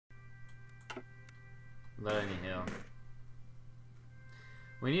But anywho,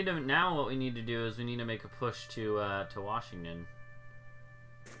 we need to now. What we need to do is we need to make a push to Washington.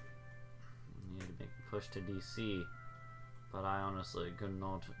 We need to make a push to DC. But I honestly could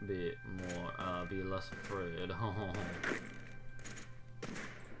not be more be less afraid.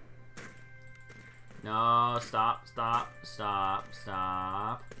 No, stop, stop, stop,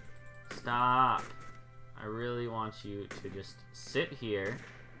 stop, stop. I really want you to just sit here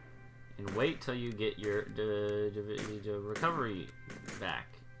and wait till you get your recovery back.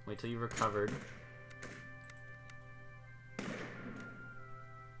 Wait till you've recovered.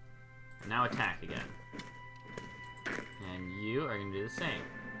 Now attack again. And you are going to do the same.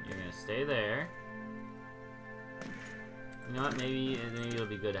 You're going to stay there. You know what, maybe it'll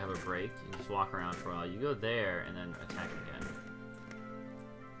be good to have a break and just walk around for a while. You go there and then attack again.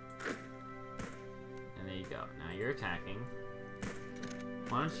 And there you go. Now you're attacking.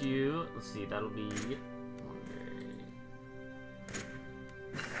 Why don't you, let's see, that'll be...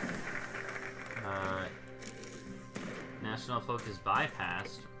 National focus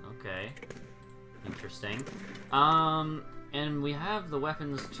bypassed. Okay. Interesting. And we have the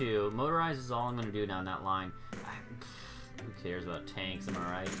weapons too. Motorized is all I'm going to do down that line. Who cares about tanks, am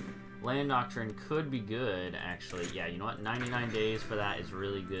I right? Land Doctrine could be good, actually. Yeah, you know what? 99 days for that is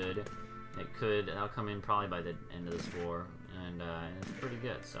really good. That'll come in probably by the end of this war. And it's pretty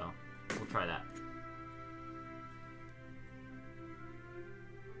good, so we'll try that.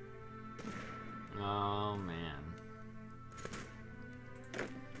 Oh, man.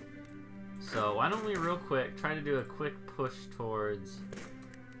 So why don't we real quick try to do a quick push towards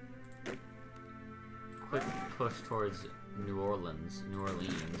New Orleans,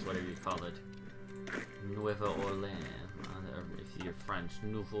 whatever you call it, Nueva Orleans, if you're French,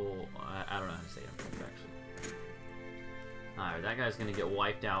 Nouveau. I don't know how to say it in French actually. All right, that guy's gonna get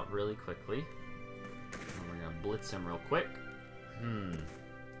wiped out really quickly. And we're gonna blitz him real quick. There's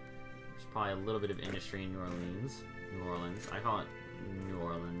probably a little bit of industry in New Orleans. I call it New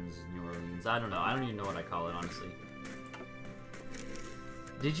Orleans. I don't know. I don't even know what I call it, honestly.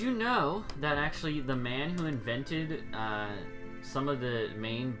 Did you know that actually the man who invented some of the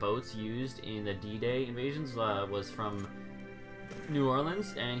main boats used in the D-Day invasions was from New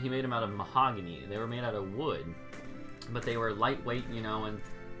Orleans, and he made them out of mahogany. They were made out of wood, but they were lightweight, you know, and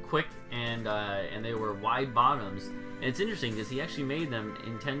quick, and they were wide bottoms. And it's interesting because he actually made them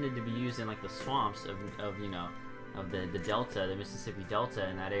intended to be used in like the swamps of you know, of the Delta, the Mississippi Delta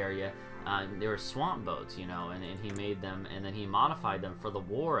in that area. They were swamp boats, you know, and he made them, and then he modified them for the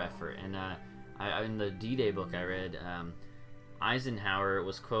war effort. And in the D-Day book I read, Eisenhower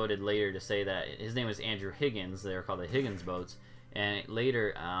was quoted later to say that his name was Andrew Higgins. They were called the Higgins boats. And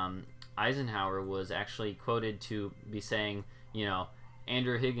later, Eisenhower was actually quoted to be saying, you know,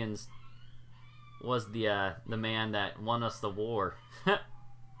 Andrew Higgins was the man that won us the war.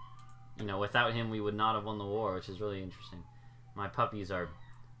 You know, without him, we would not have won the war, which is really interesting. My puppies are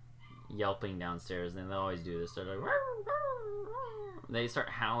yelping downstairs, and they always do this. They're like, they start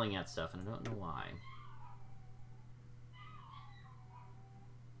howling at stuff, and I don't know why.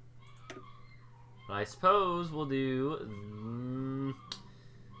 But I suppose we'll do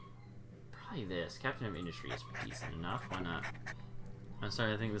probably this. Captain of Industry is decent enough. Why not? I'm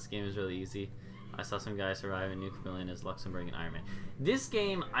sorry, I think this game is really easy. I saw some guy survive a nuke million as Luxembourg and Iron Man. This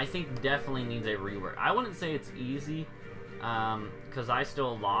game, I think, definitely needs a rework. I wouldn't say it's easy, because I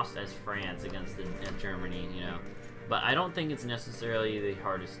still lost as France against Germany, you know. But I don't think it's necessarily the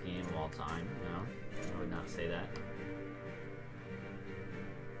hardest game of all time, you know. I would not say that.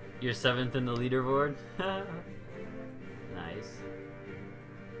 You're 7th in the leaderboard? Nice.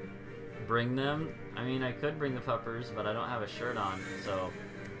 Bring them? I mean, I could bring the puppers, but I don't have a shirt on, so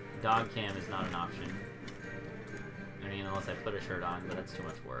dog cam is not an option. I mean, unless I put a shirt on, but that's too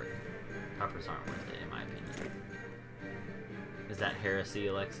much work. Puppers aren't worth it, in my opinion. Is that heresy,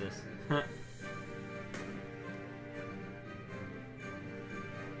 Alexis?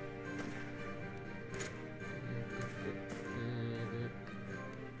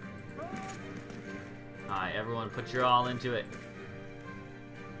 Alright, everyone, put your all into it.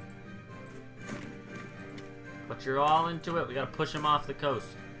 Put your all into it. We gotta push him off the coast.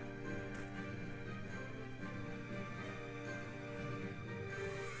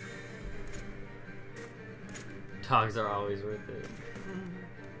 Dogs are always worth it.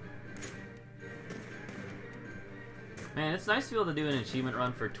 Man, it's nice to be able to do an achievement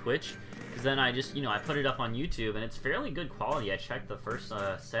run for Twitch, because then I just, you know, I put it up on YouTube, and it's fairly good quality. I checked the first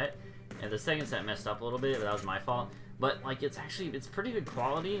set, and the second set messed up a little bit, but that was my fault. But, like, it's pretty good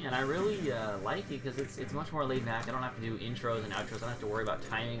quality, and I really like it, because it's much more laid back. I don't have to do intros and outros. I don't have to worry about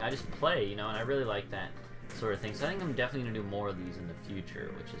timing. I just play, you know, and I really like that. sort of thing. So I think I'm definitely going to do more of these in the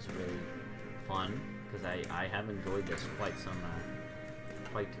future, which is really fun, because I have enjoyed this quite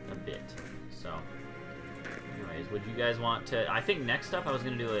a bit. So, anyways, would you guys want to... I think next up I was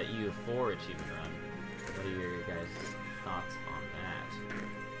going to do a EU4 achievement run. What are your guys' thoughts on that?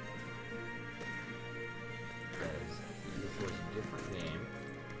 Because EU4 is a different game.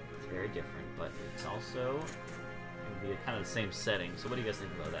 It's very different, but it's also going to be kind of the same setting. So what do you guys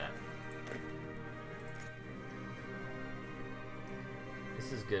think about that?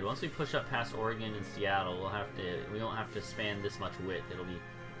 This is good. Once we push up past Oregon and Seattle, we won't have to span this much width. It'll be,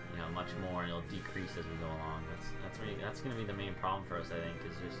 you know, much more, and it'll decrease as we go along. That's going to be the main problem for us, I think,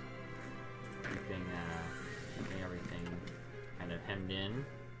 is just keeping everything kind of hemmed in.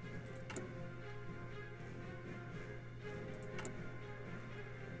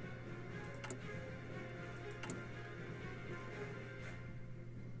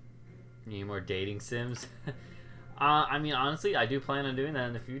 Need more dating sims? I mean, honestly, I do plan on doing that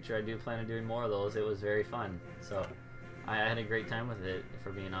in the future. I do plan on doing more of those. It was very fun. So, I had a great time with it, for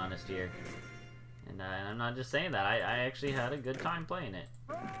being honest here. And I'm not just saying that. I actually had a good time playing it.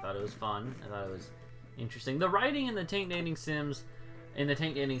 I thought it was fun. I thought it was interesting. The writing in the Tank Dating Sims,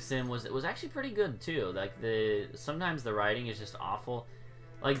 was actually pretty good too. Like sometimes the writing is just awful.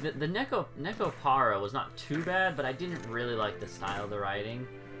 Like the Neko Para was not too bad, but I didn't really like the style of the writing.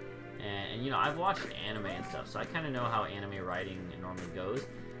 And you know, I've watched anime and stuff, so I kind of know how anime writing normally goes.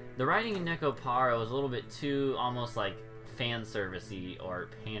 The writing in Neko Para was a little bit too almost like fan servicey or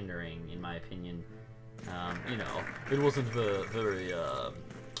pandering, in my opinion. You know, it wasn't very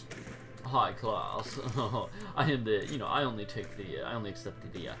high class. I am the, you know, I only accept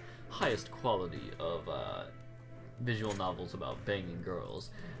the highest quality of visual novels about banging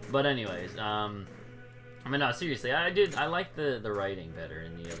girls. But anyways, I mean, no, seriously, I like the writing better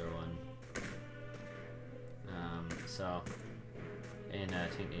in the other one. So, in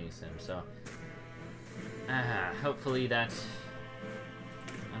Tank Dating Sim, so, hopefully that,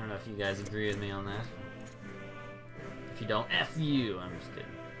 I don't know if you guys agree with me on that. If you don't, F you! I'm just kidding.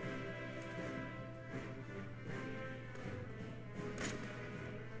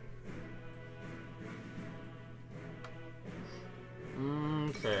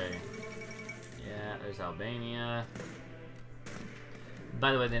 Okay. Yeah, there's Albania.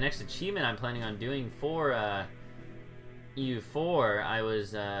 By the way, the next achievement I'm planning on doing for EU4, I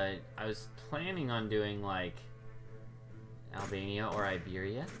was planning on doing like Albania or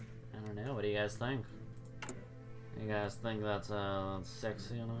Iberia. I don't know. What do you guys think? You guys think that's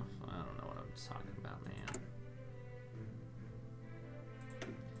sexy enough? I don't know what I'm talking about, man.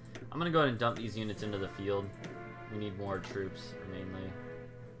 I'm gonna go ahead and dump these units into the field. We need more troops, mainly.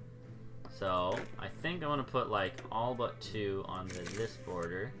 So, I think I want to put like all but 2 on this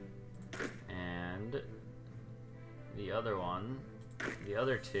border, and the other 2 I'm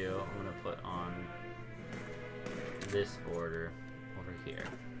going to put on this border over here.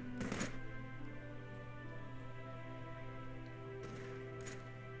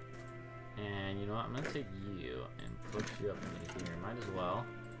 And you know what, I'm going to take you and push you up into here, might as well.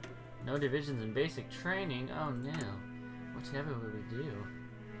 No divisions in basic training, oh no, whatever will we do?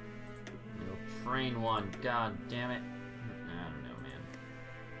 You'll train one, god damn it. I don't know, man.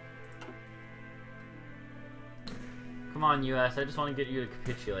 Come on, US, I just want to get you to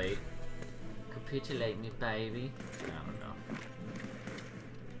capitulate. Capitulate me, baby. I don't know.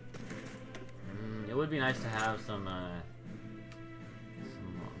 It would be nice to have some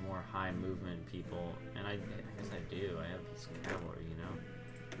more high movement people, and I guess I do. I have these cavalry, you know.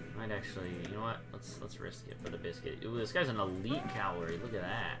 Might actually, you know what? Let's risk it for the biscuit. Ooh, this guy's an elite cavalry. Look at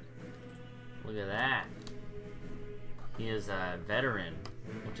that. Look at that. He is a veteran,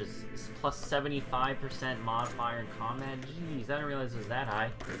 which is plus 75% modifier in combat. Jeez, I didn't realize it was that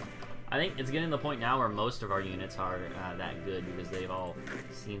high. I think it's getting to the point now where most of our units are that good because they've all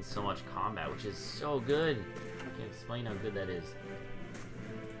seen so much combat, which is so good. I can't explain how good that is.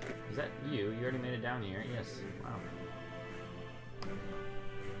 Is that you? You already made it down here. Yes. Wow.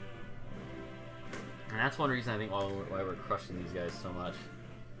 And that's one reason I think why we're crushing these guys so much.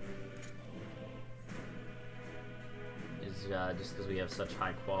 Is just because we have such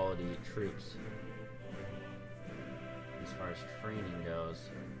high quality troops as far as training goes.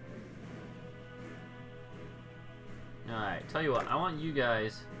 Alright, tell you what, I want you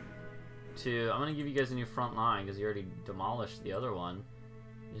guys to, I'm going to give you guys a new front line because you already demolished the other one.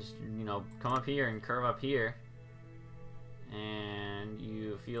 Just, you know, come up here and curve up here. And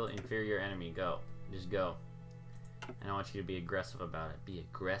you feel inferior enemy. Go. Just go. And I want you to be aggressive about it. Be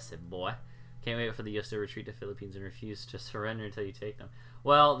aggressive, boy. Can't wait for the US to retreat to Philippines and refuse to surrender until you take them.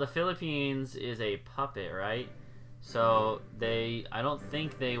 Well, the Philippines is a puppet, right? So I don't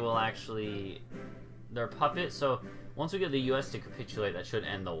think they will actually, they're a puppet. So once we get the US to capitulate, that should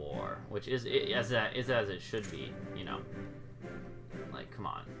end the war, which is as it should be, you know. Like, come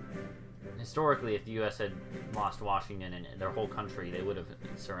on. Historically, if the U.S. had lost Washington and their whole country, they would have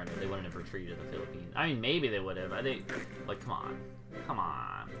surrendered. They wouldn't have retreated to the Philippines. I mean, maybe they would have. I think, like, come on. Come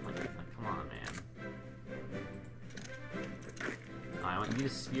on. Like, come on, man. I want you to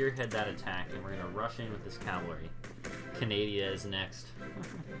spearhead that attack, and we're going to rush in with this cavalry. Canada is next.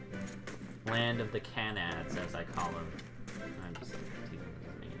 Land of the Canads, as I call them. I'm just teasing, it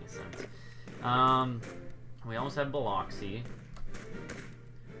doesn't make any sense. We almost have Biloxi.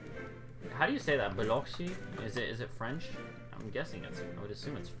 How do you say that? Biloxi? Is it French? I'm guessing I would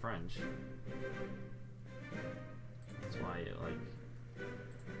assume it's French. That's why it, like,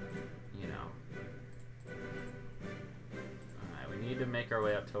 you know. Alright, we need to make our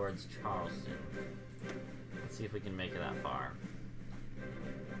way up towards Charleston. Let's see if we can make it that far.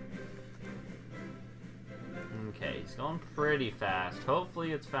 Okay, he's going pretty fast.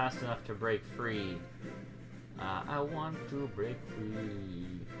 Hopefully it's fast enough to break free. I want to break free.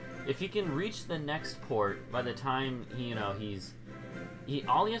 If he can reach the next port by the time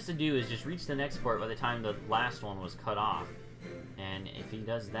all he has to do is just reach the next port by the time the last one was cut off. And if he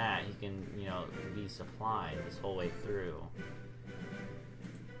does that, he can, you know, be supplied this whole way through.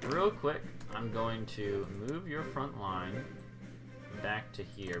 Real quick, I'm going to move your front line back to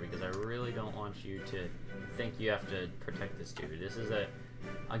here because I really don't want you to think you have to protect this dude. This is a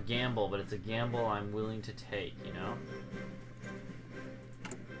gamble, but it's a gamble I'm willing to take, you know?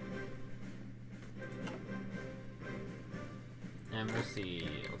 And we'll see.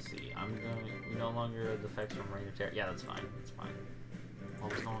 Let's see. We no longer the effects from rain or terror. Yeah, that's fine. That's fine. I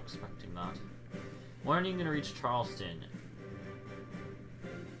was not expecting that. When are you going to reach Charleston?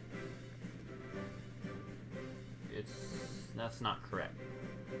 That's not correct.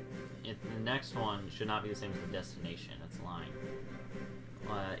 The next one should not be the same as the destination. That's lying.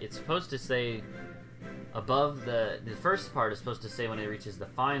 It's supposed to say above the first part is supposed to say when it reaches the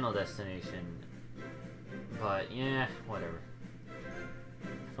final destination. But yeah, whatever.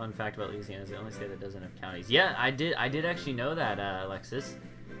 Fun fact about Louisiana is the only state that doesn't have counties. Yeah, I did actually know that, Alexis.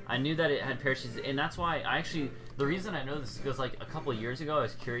 I knew that it had parishes, and that's why the reason I know this is because like a couple years ago I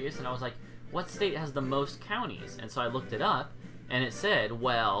was curious and I was like, what state has the most counties? And so I looked it up, and it said,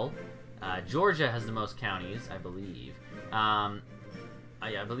 well, Georgia has the most counties, I believe. I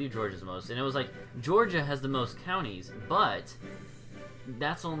believe Georgia's the most, and it was like Georgia has the most counties, but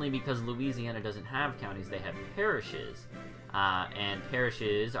that's only because Louisiana doesn't have counties; they have parishes. And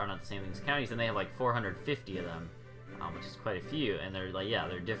parishes are not the same thing as counties, and they have like 450 of them, which is quite a few. And they're like, yeah,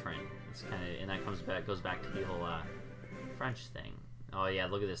 they're different. It's kind of, and that goes back to the whole French thing. Oh yeah,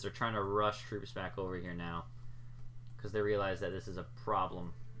 look at this. They're trying to rush troops back over here now because they realize that this is a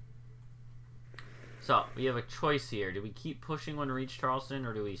problem. So we have a choice here. Do we keep pushing when we reach Charleston,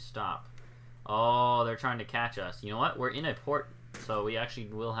 or do we stop? Oh, they're trying to catch us. You know what? We're in a port, so we actually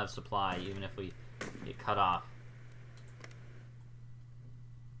will have supply even if we get cut off.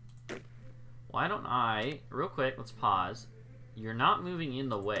 Why don't I, real quick, let's pause. You're not moving in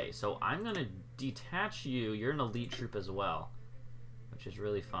the way, so I'm going to detach you. You're an elite troop as well, which is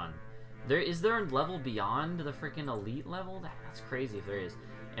really fun. Is there a level beyond the freaking elite level? That's crazy if there is.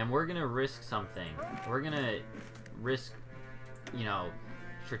 And we're going to risk something. We're going to risk, you know,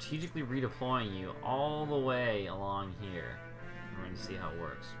 strategically redeploying you all the way along here. We're going to see how it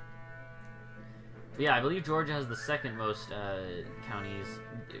works. But yeah, I believe Georgia has the second most counties,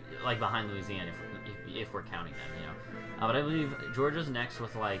 like behind Louisiana, if we're counting them, you know. But I believe Georgia's next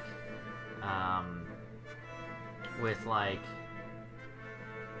with like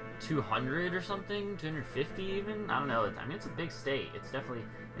 200 or something, 250 even. I don't know. I mean, it's a big state.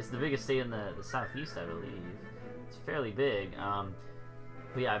 It's the biggest state in the southeast, I believe. It's fairly big.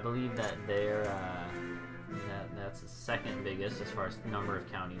 But yeah, I believe that that's the second biggest as far as number of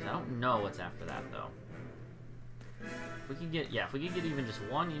counties. I don't know what's after that though. If we could get even just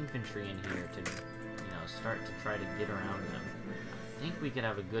one infantry in here to, you know, start to try to get around them, I think we could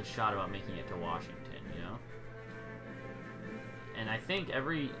have a good shot about making it to Washington, you know. And I think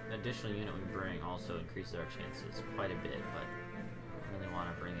every additional unit we bring also increases our chances quite a bit, but I don't really want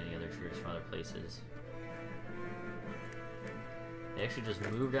to bring any other troops from other places. They actually just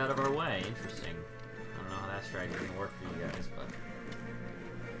moved out of our way. Interesting. I don't know how that strategy is going to work for you guys, but...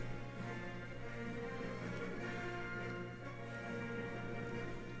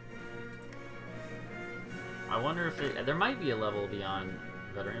 I wonder if there might be a level beyond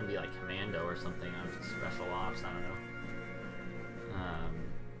veteran be like commando or something. I'm just special ops. I don't know.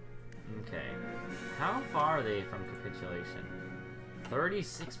 Okay. How far are they from capitulation?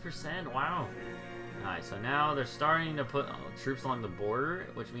 36%. Wow. Alright, so now they're starting to put troops along the border,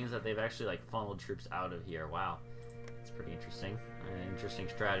 which means that they've actually like funneled troops out of here. Wow. That's pretty interesting. An interesting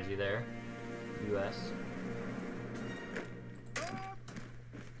strategy there. US.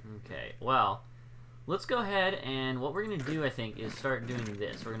 Okay, well, let's go ahead and what we're going to do, I think, is start doing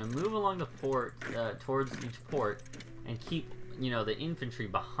this. We're going to move along the port, towards each port, and keep, you know, the infantry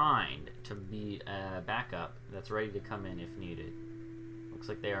behind to be backup that's ready to come in if needed. Looks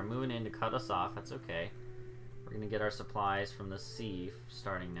like they are moving in to cut us off. That's okay. We're going to get our supplies from the sea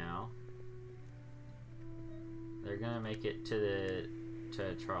starting now. They're going to make it to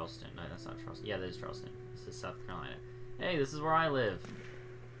Charleston. No, that's not Charleston. Yeah, that is Charleston. This is South Carolina. Hey, this is where I live.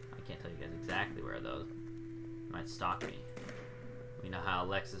 I can't tell you guys exactly where, though. You might stalk me. We know how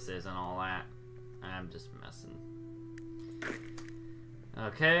Alexis is and all that. I'm just messing.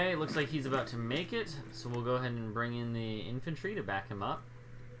 Okay, looks like he's about to make it, so we'll go ahead and bring in the infantry to back him up.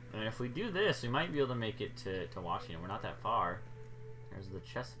 And if we do this, we might be able to make it to Washington. We're not that far. There's the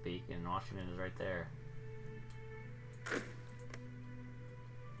Chesapeake, and Washington is right there.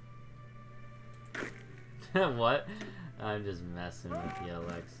 What? I'm just messing with you,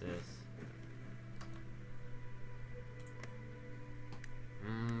 Alexis.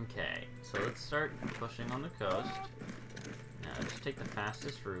 Okay, so let's start pushing on the coast. Now, just take the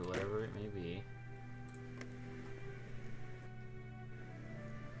fastest route, whatever it may be.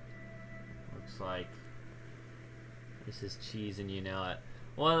 Looks like this is cheesing, you know it.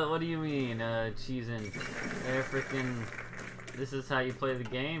 What do you mean, cheesing? They're freaking... This is how you play the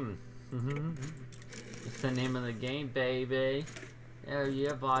game. It's the name of the game, baby. Oh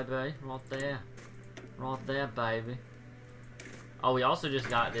yeah, baby. Right there. Right there, baby. Oh, we also just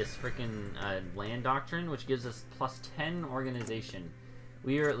got this freaking land doctrine, which gives us +10 organization.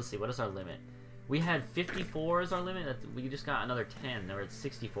 We are, let's see, what is our limit? We had 54 as our limit. We just got another 10. We're at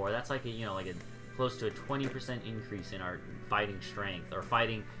 64. That's like a, you know, like a close to a 20% increase in our fighting strength or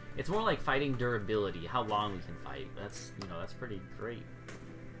fighting. It's more like fighting durability, how long we can fight. That's, you know, that's pretty great.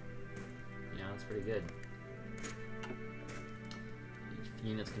 You know, that's pretty good. If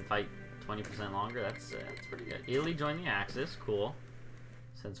units can fight 20% longer, that's pretty good. Italy joined the Axis, cool.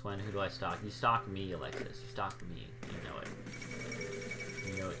 Since when? Who do I stalk? You stalk me, Alexis. You stalk me. You know it.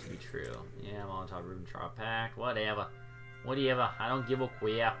 You know it to be true. Yeah, Molotov-Ribbentrop Pact. Whatever. Whatever. I don't give a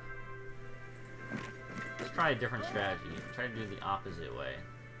crap. Let's try a different strategy. Try to do the opposite way.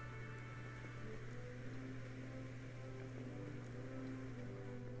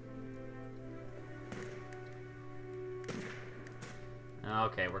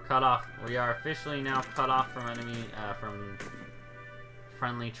 Okay, we're cut off. We are officially now cut off from enemy, from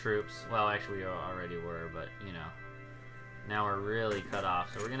friendly troops. Well, actually, we already were, but you know, now we're really cut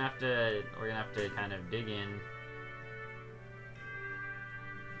off. So we're gonna have to kind of dig in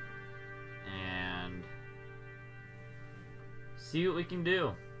and see what we can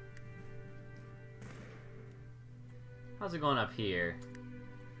do. How's it going up here?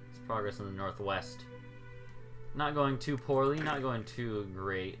 It's progress in the northwest. Not going too poorly, not going too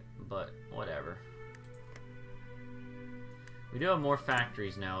great, but whatever. We do have more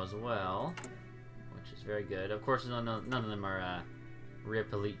factories now as well, which is very good. Of course, none of them are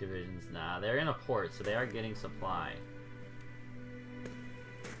RIP elite divisions. Nah, they're in a port, so they are getting supply.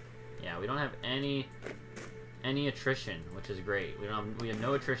 Yeah, we don't have any attrition, which is great. We have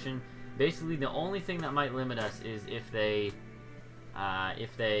no attrition. Basically, the only thing that might limit us is if they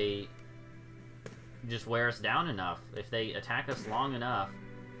just wear us down enough. If they attack us long enough,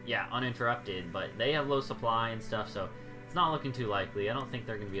 yeah, uninterrupted, but they have low supply and stuff, so it's not looking too likely. I don't think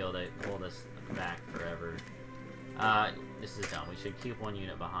they're going to be able to hold us back forever. This is dumb. We should keep one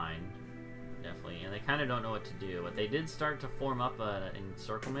unit behind, definitely, and they kind of don't know what to do, but they did start to form up an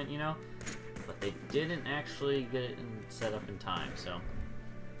encirclement, you know, but they didn't actually get it set up in time, so...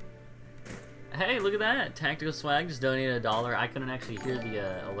 Hey, look at that! Tactical Swag just donated $1. I couldn't actually hear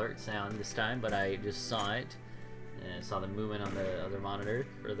the alert sound this time, but I just saw it. And I saw the movement on the other monitor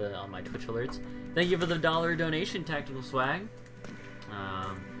for on my Twitch alerts. Thank you for the $1 donation, Tactical Swag.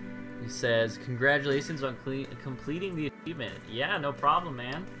 He says, congratulations on completing the achievement. Yeah, no problem,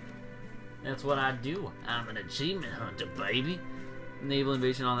 man. That's what I do. I'm an achievement hunter, baby. Naval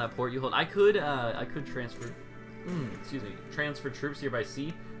invasion on that port you hold. I could transfer... excuse me. Transfer troops here by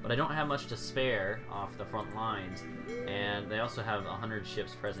sea. But I don't have much to spare off the front lines, and they also have 100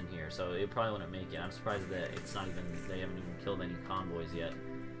 ships present here, so it probably wouldn't make it. I'm surprised that it's not even, they haven't even killed any convoys yet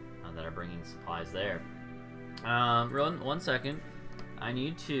that are bringing supplies there. One second. I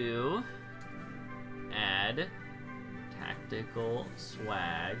need to add tactical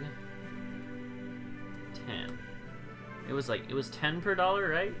swag 10. It was 10 per dollar,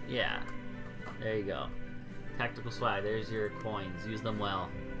 right? Yeah. There you go. Tactical swag, there's your coins. Use them well.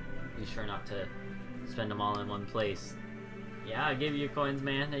 Be sure not to spend them all in one place. Yeah, I gave you your coins,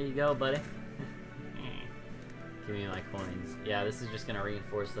 man. There you go, buddy. Give me my coins. Yeah, this is just going to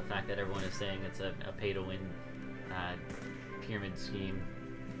reinforce the fact that everyone is saying it's a pay-to-win pyramid scheme.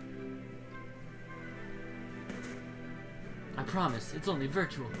 I promise, it's only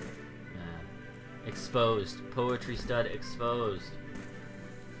virtual. Exposed. Poetry stud exposed.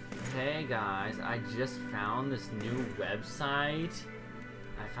 Hey guys, I just found this new website.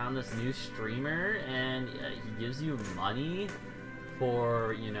 I found this new streamer, and he gives you money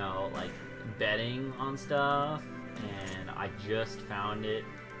for, you know, like, betting on stuff, and I just found it.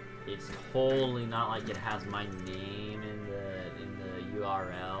 It's totally not like it has my name in the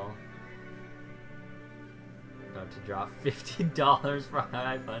URL. About to drop $50 for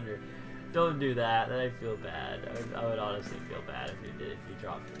 500. Don't do that. I feel bad. I would honestly feel bad if you did. If you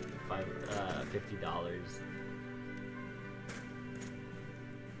dropped $50.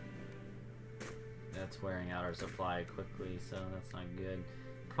 That's wearing out our supply quickly, so that's not good.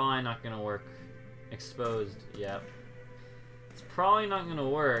 Probably not gonna work. Exposed. Yep. It's probably not gonna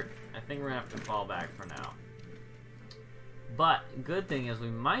work. I think we're gonna have to fall back for now. But good thing is we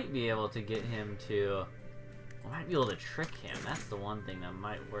might be able to get him to. We might be able to trick him. That's the one thing that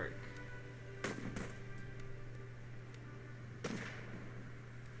might work.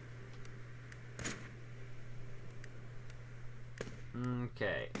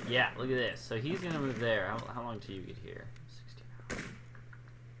 Okay. Yeah, look at this. So he's gonna move there. How long till you get here? 16 hours.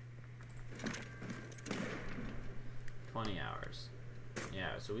 20 hours.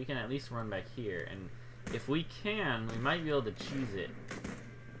 Yeah, so we can at least run back here, and if we can, we might be able to cheese it.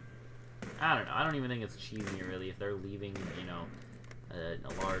 I don't know. I don't even think it's cheesing really if they're leaving, you know, a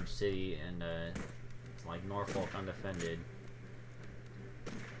large city and it's like Norfolk undefended.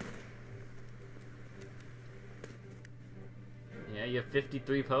 Yeah, you have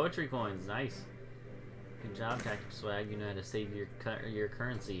 53 poetry coins. Nice. Good job, Tactical Swag. You know how to save your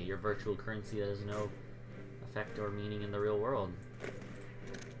currency, your virtual currency that has no effect or meaning in the real world.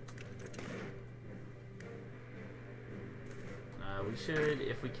 We should,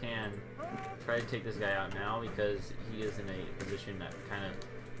 if we can, try to take this guy out now because he is in a position that kind of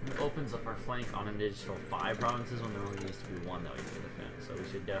opens up our flank on an additional 5 provinces when there only needs to be 1 that we can defend. So we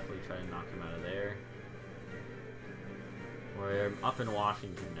should definitely try to knock him out of there. We're up in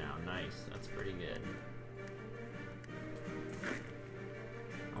Washington now. Nice. That's pretty good.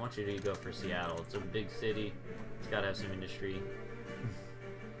 I want you to go for Seattle. It's a big city. It's got to have some industry.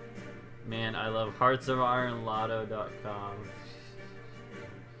 Man, I love heartsofironlotto.com.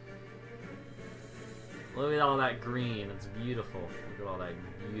 Look at all that green. It's beautiful. Look at all that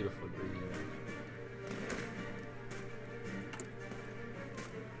beautiful green.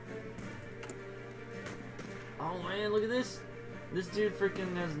 Oh man, look at this. This dude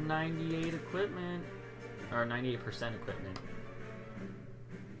freaking has 98 equipment. Or 98% equipment.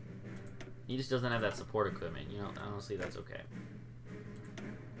 He just doesn't have that support equipment. You know, honestly, that's okay.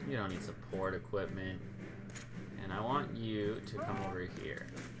 You don't need support equipment. And I want you to come over here.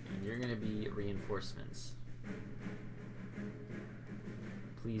 And you're gonna be reinforcements.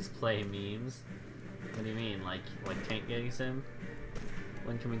 Please play memes. What do you mean? Like tank getting sim?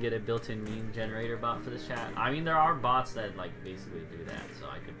 When can we get a built-in meme generator bot for this chat? I mean, there are bots that like basically do that, so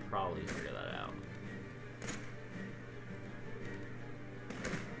I could probably figure that out.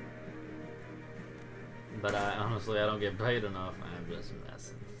 But honestly, I don't get paid enough. I'm just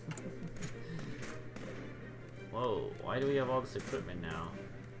messing. Whoa, why do we have all this equipment now?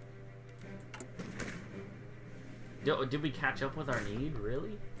 Did we catch up with our need?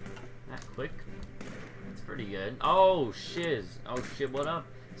 Really? That quick? That's pretty good. Oh, shiz. Oh, shit, what up?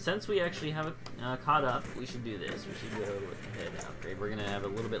 Since we actually have it caught up, we should do this. We should go with the head upgrade. We're gonna have a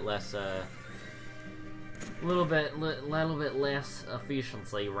little bit less, little bit less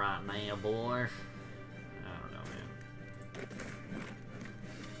efficiency right now, boys. I don't know, man.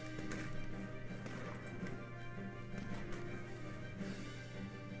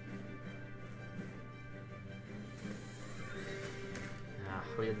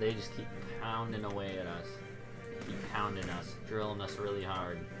 They just keep pounding away at us. Keep pounding us, drilling us really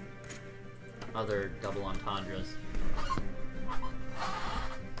hard. Other double entendres.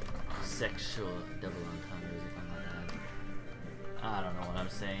 Sexual double entendres, if I'm not bad. I don't know what I'm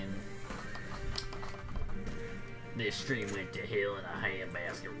saying. This stream went to hell in a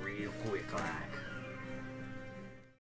handbasket real quick like.